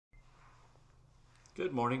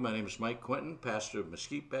Good morning. My name is Mike Quinton, pastor of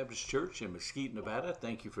Mesquite Baptist Church in Mesquite, Nevada.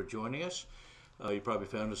 Thank you for joining us. You probably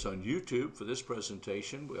found us on YouTube for this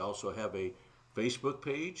presentation. We also have a Facebook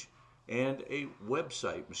page and a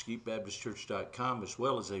website, mesquitebaptistchurch.com, as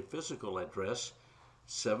well as a physical address,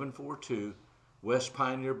 742 West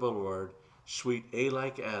Pioneer Boulevard, Suite A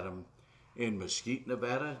like Adam in Mesquite,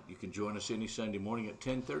 Nevada. You can join us any Sunday morning at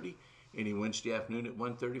 10:30, any Wednesday afternoon at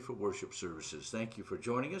 1:30 for worship services. Thank you for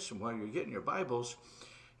joining us. And while you're getting your Bibles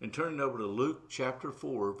and turning over to Luke chapter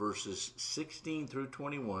 4, verses 16 through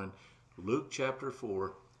 21, Luke chapter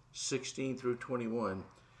 4, 16 through 21,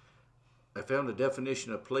 I found a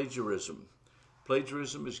definition of plagiarism.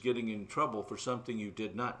 Plagiarism is getting in trouble for something you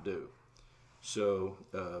did not do. So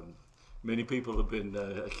many people have been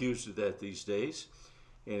accused of that these days.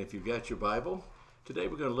 And if you've got your Bible, today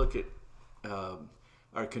we're going to look at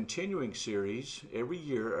our continuing series. Every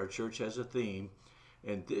year our church has a theme,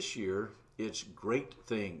 and this year it's Great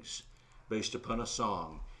Things, based upon a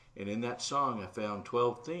song. And in that song I found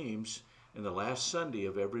 12 themes, and the last Sunday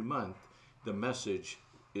of every month the message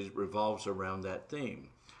revolves around that theme.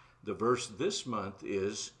 The verse this month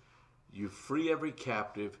is, "You free every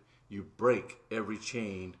captive, you break every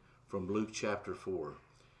chain," from Luke chapter 4.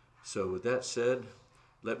 So with that said,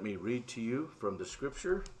 let me read to you from the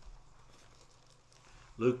scripture.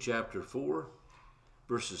 Luke chapter 4,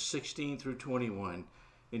 verses 16 through 21.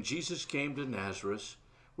 "And Jesus came to Nazareth,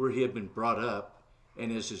 where he had been brought up,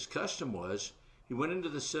 and as his custom was, he went into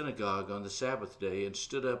the synagogue on the Sabbath day and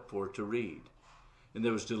stood up for to read. And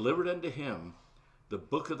there was delivered unto him the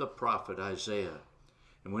book of the prophet Isaiah.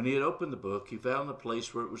 And when he had opened the book, he found the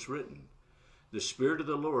place where it was written, The Spirit of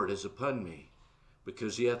the Lord is upon me,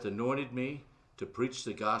 because he hath anointed me to preach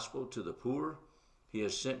the gospel to the poor. He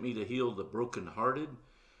has sent me to heal the brokenhearted,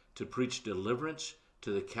 to preach deliverance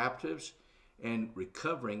to the captives, and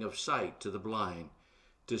recovering of sight to the blind,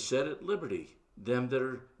 to set at liberty them that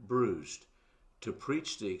are bruised, to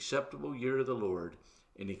preach the acceptable year of the Lord.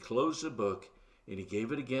 And he closed the book, and he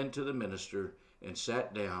gave it again to the minister, and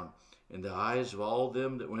sat down. And the eyes of all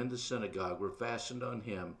them that were in the synagogue were fastened on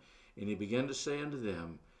him. And he began to say unto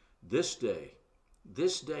them, This day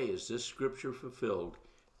is this scripture fulfilled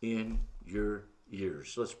in your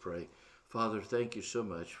ears." Let's pray. Father, thank you so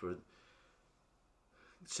much for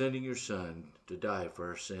sending your Son to die for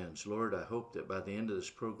our sins. Lord, I hope that by the end of this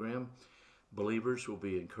program, believers will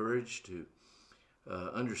be encouraged to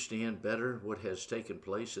understand better what has taken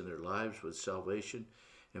place in their lives with salvation.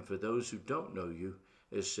 And for those who don't know you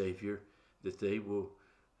as Savior, that they will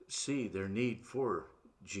see their need for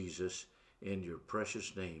Jesus in your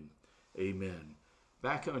precious name. Amen.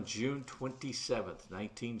 Back on June 27th,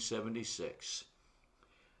 1976,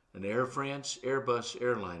 an Air France Airbus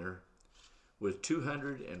airliner with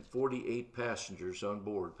 248 passengers on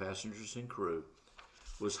board, passengers and crew,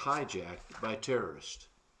 was hijacked by terrorists.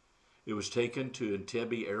 It was taken to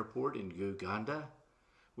Entebbe Airport in Uganda,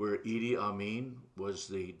 where Idi Amin was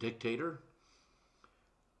the dictator.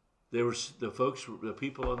 The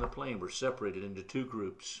people on the plane were separated into two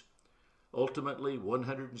groups. Ultimately,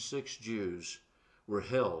 106 Jews were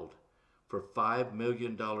held for $5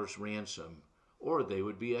 million ransom, or they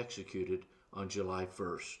would be executed on July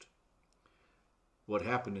 1st. What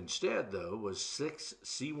happened instead, though, was 6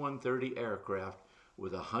 C-130 aircraft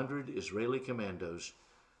with 100 Israeli commandos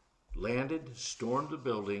landed, stormed the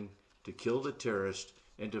building to kill the terrorists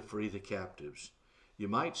and to free the captives. You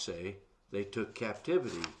might say they took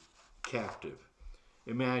captivity captive.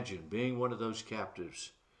 Imagine being one of those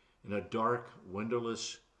captives in a dark,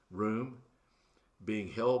 windowless room, being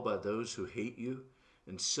held by those who hate you,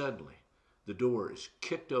 and suddenly the door is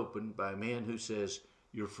kicked open by a man who says,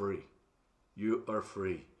 "You're free. You are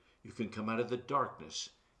free. You can come out of the darkness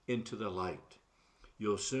into the light.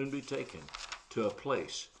 You'll soon be taken to a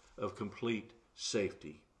place of complete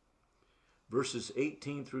safety." Verses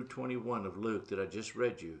 18 through 21 of Luke that I just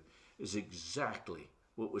read you is exactly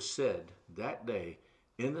what was said that day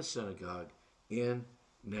in the synagogue in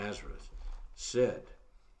Nazareth. Said,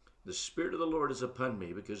 "The Spirit of the Lord is upon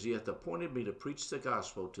me, because he hath appointed me to preach the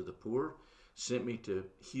gospel to the poor, sent me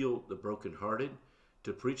to heal the brokenhearted,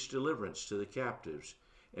 to preach deliverance to the captives,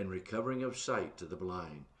 and recovering of sight to the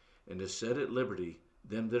blind, and to set at liberty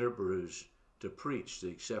them that are bruised, to preach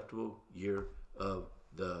the acceptable year of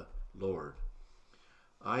the Lord."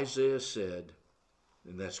 Isaiah said,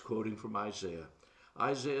 and that's quoting from Isaiah,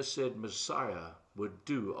 Isaiah said Messiah would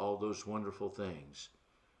do all those wonderful things.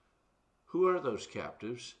 Who are those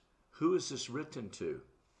captives? Who is this written to?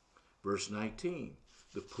 Verse 19,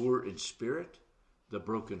 the poor in spirit, the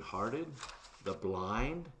brokenhearted, the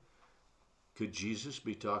blind. Could Jesus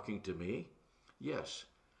be talking to me? Yes.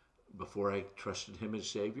 Before I trusted him as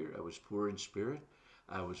Savior, I was poor in spirit.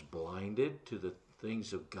 I was blinded to the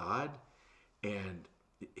things of God, and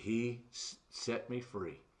he set me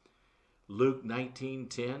free. Luke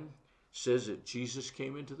 19:10 says that Jesus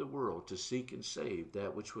came into the world to seek and save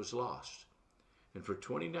that which was lost. And for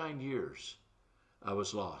 29 years, I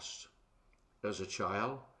was lost. As a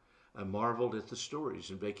child, I marveled at the stories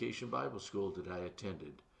in Vacation Bible School that I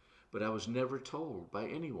attended, but I was never told by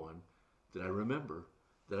anyone that I remember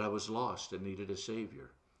that I was lost and needed a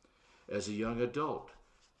Savior. As a young adult,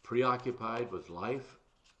 preoccupied with life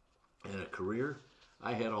and a career,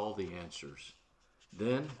 I had all the answers.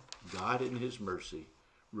 Then, God in his mercy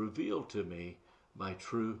revealed to me my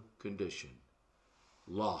true condition.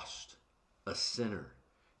 Lost, a sinner,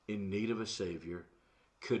 in need of a Savior,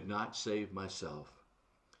 could not save myself.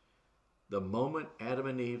 The moment Adam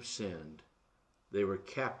and Eve sinned, they were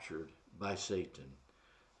captured by Satan.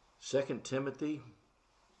 2 Timothy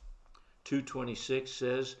 2:26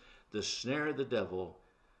 says, the snare of the devil,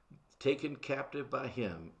 taken captive by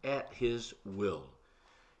him at his will.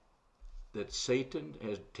 That Satan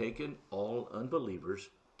has taken all unbelievers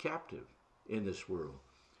captive in this world.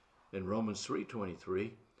 And Romans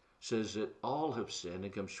 3:23 says that all have sinned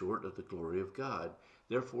and come short of the glory of God.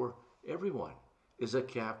 Therefore, everyone is a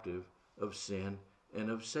captive of sin and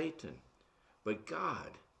of Satan. But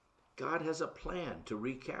God has a plan to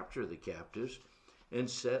recapture the captives and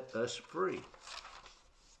set us free.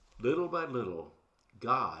 Little by little,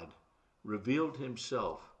 God revealed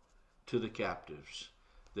himself to the captives.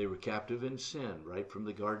 They were captive in sin right from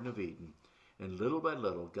the Garden of Eden. And little by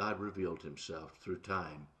little, God revealed himself through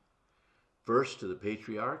time. First to the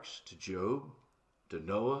patriarchs, to Job, to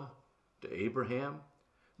Noah, to Abraham,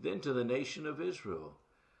 then to the nation of Israel.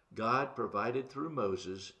 God provided through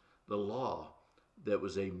Moses the law that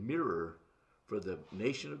was a mirror for the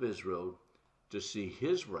nation of Israel to see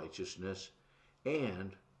his righteousness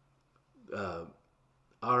and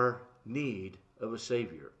our need of a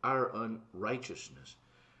Savior, our unrighteousness.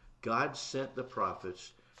 God sent the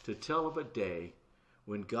prophets to tell of a day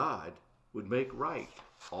when God would make right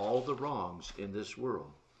all the wrongs in this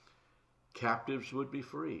world. Captives would be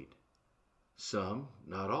freed. Some,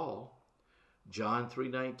 not all. John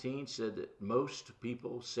 3:19 said that most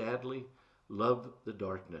people sadly love the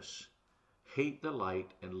darkness, hate the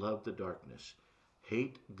light and love the darkness,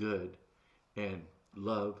 hate good and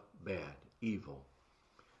love bad, evil.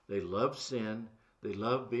 They love sin. They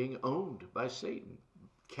love being owned by Satan,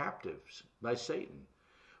 captives by Satan.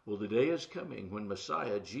 Well, the day is coming when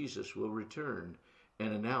Messiah, Jesus, will return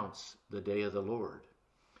and announce the day of the Lord.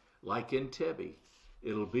 Like in Entebbe,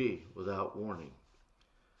 it'll be without warning.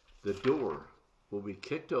 The door will be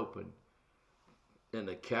kicked open and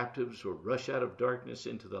the captives will rush out of darkness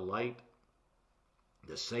into the light,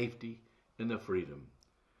 the safety, and the freedom.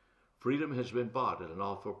 Freedom has been bought at an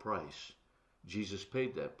awful price. Jesus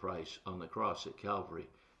paid that price on the cross at Calvary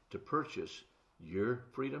to purchase your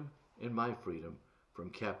freedom and my freedom from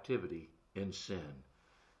captivity and sin.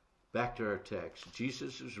 Back to our text.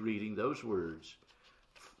 Jesus is reading those words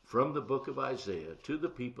from the book of Isaiah to the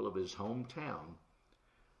people of his hometown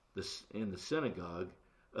in the synagogue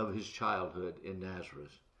of his childhood in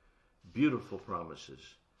Nazareth. Beautiful promises.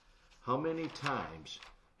 How many times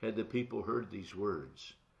had the people heard these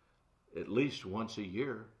words? At least once a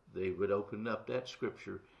year, they would open up that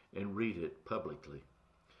scripture and read it publicly.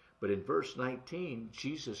 But in verse 19,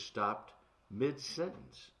 Jesus stopped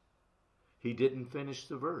mid-sentence. He didn't finish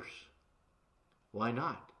the verse. Why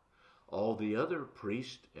not? All the other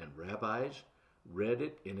priests and rabbis read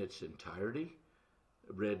it in its entirety,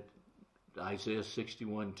 read Isaiah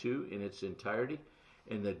 61:2 in its entirety,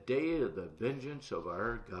 and the day of the vengeance of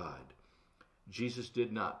our God. Jesus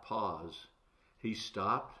did not pause. He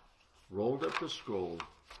stopped, rolled up the scroll,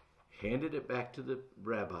 handed it back to the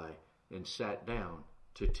rabbi, and sat down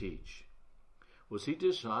to teach. Was he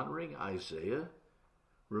dishonoring Isaiah?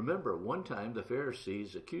 Remember, one time the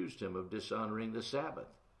Pharisees accused him of dishonoring the Sabbath.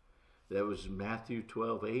 That was Matthew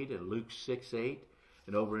 12:8 and Luke 6:8.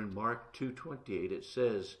 And over in Mark 2:28 it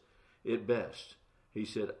says it best. He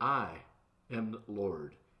said, I am the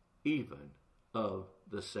Lord, even of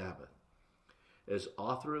the Sabbath. As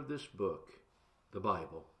author of this book, the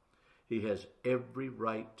Bible, he has every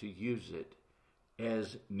right to use it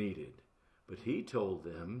as needed. But he told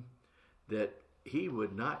them that he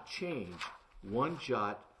would not change one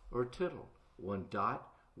jot or tittle, one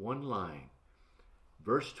dot, one line.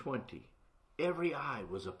 Verse 20, every eye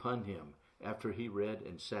was upon him after he read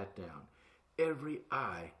and sat down. Every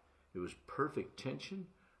eye. It was perfect tension,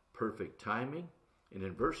 perfect timing. And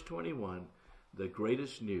in verse 21, the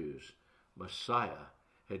greatest news, Messiah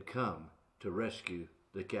had come to rescue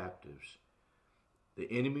the captives.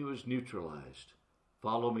 The enemy was neutralized.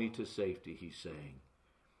 Follow me to safety, he's saying.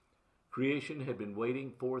 Creation had been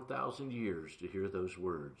waiting 4,000 years to hear those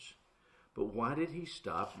words. But why did he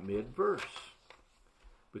stop mid-verse?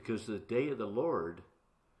 Because the day of the Lord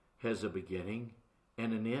has a beginning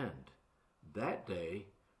and an end. That day,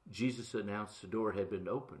 Jesus announced the door had been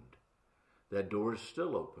opened. That door is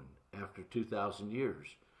still open after 2,000 years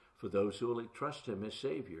for those who will trust him as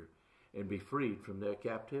Savior and be freed from their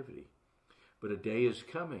captivity. But a day is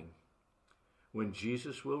coming when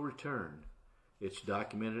Jesus will return. It's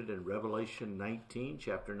documented in Revelation 19,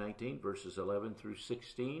 chapter 19, verses 11 through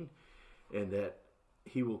 16, and that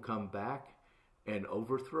he will come back and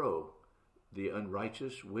overthrow the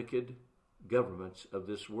unrighteous, wicked governments of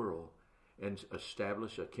this world and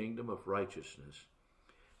establish a kingdom of righteousness.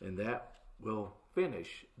 And that will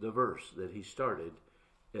finish the verse that he started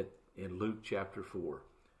in Luke chapter 4.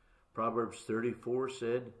 Proverbs 34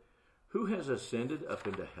 said, "Who has ascended up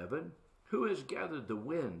into heaven? Who has gathered the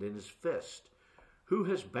wind in his fist? Who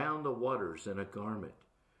has bound the waters in a garment?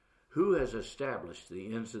 Who has established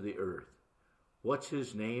the ends of the earth? What's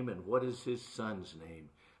his name and what is his son's name?"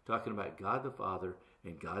 Talking about God the Father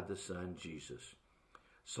and God the Son, Jesus.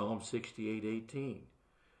 Psalm 68:18.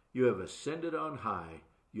 "You have ascended on high.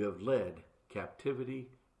 You have led captivity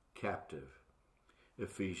captive."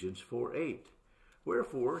 Ephesians 4:8.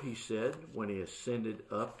 "Wherefore he said, when he ascended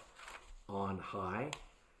up on high,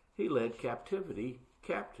 he led captivity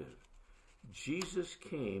captive." Jesus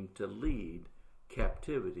came to lead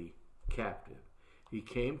captivity captive. He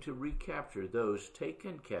came to recapture those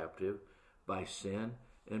taken captive by sin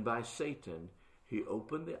and by Satan. He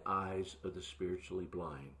opened the eyes of the spiritually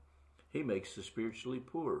blind. He makes the spiritually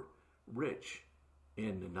poor rich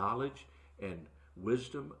in the knowledge and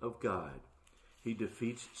wisdom of God. He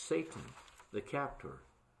defeats Satan, the captor.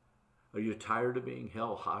 Are you tired of being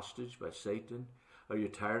held hostage by Satan? Are you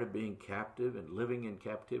tired of being captive and living in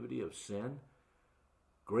captivity of sin?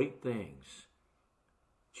 Great things.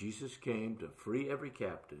 Jesus came to free every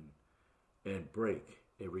captive and break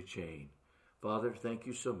every chain. Father, thank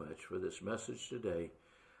you so much for this message today.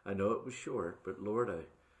 I know it was short, but Lord, I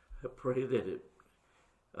pray that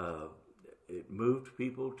it moved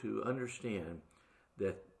people to understand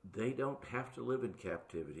that they don't have to live in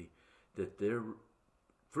captivity, that their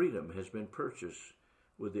freedom has been purchased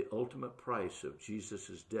with the ultimate price of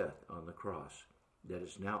Jesus' death on the cross, that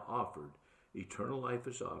is now offered. Eternal life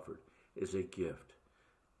is offered as a gift.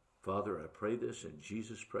 Father, I pray this in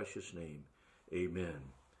Jesus' precious name.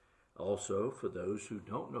 Amen. Also, for those who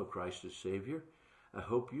don't know Christ as Savior, I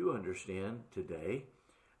hope you understand today,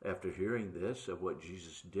 after hearing this, of what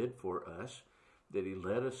Jesus did for us, that he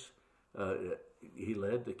led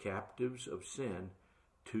the captives of sin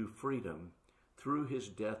to freedom through his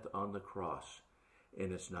death on the cross.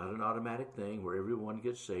 And it's not an automatic thing where everyone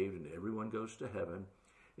gets saved and everyone goes to heaven.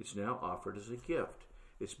 It's now offered as a gift.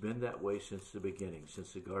 It's been that way since the beginning,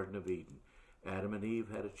 since the Garden of Eden. Adam and Eve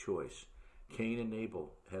had a choice. Cain and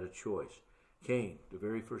Abel had a choice. Cain, the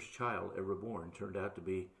very first child ever born, turned out to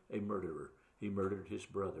be a murderer. He murdered his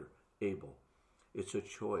brother, Abel. It's a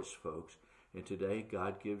choice, folks. And today,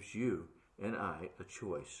 God gives you and I a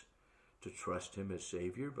choice to trust him as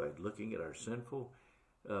Savior by looking at our sinful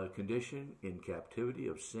condition in captivity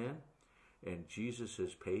of sin. And Jesus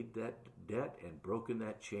has paid that debt and broken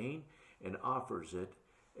that chain and offers it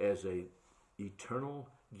as an eternal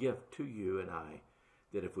gift to you and I,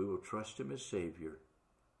 that if we will trust him as Savior,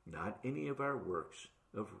 not any of our works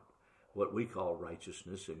of what we call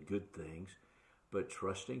righteousness and good things, but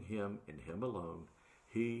trusting him and him alone,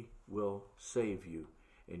 he will save you,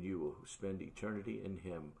 and you will spend eternity in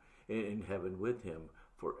him, in heaven with him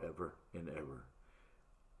forever and ever.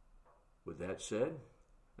 With that said,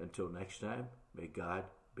 until next time, may God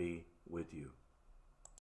be with you.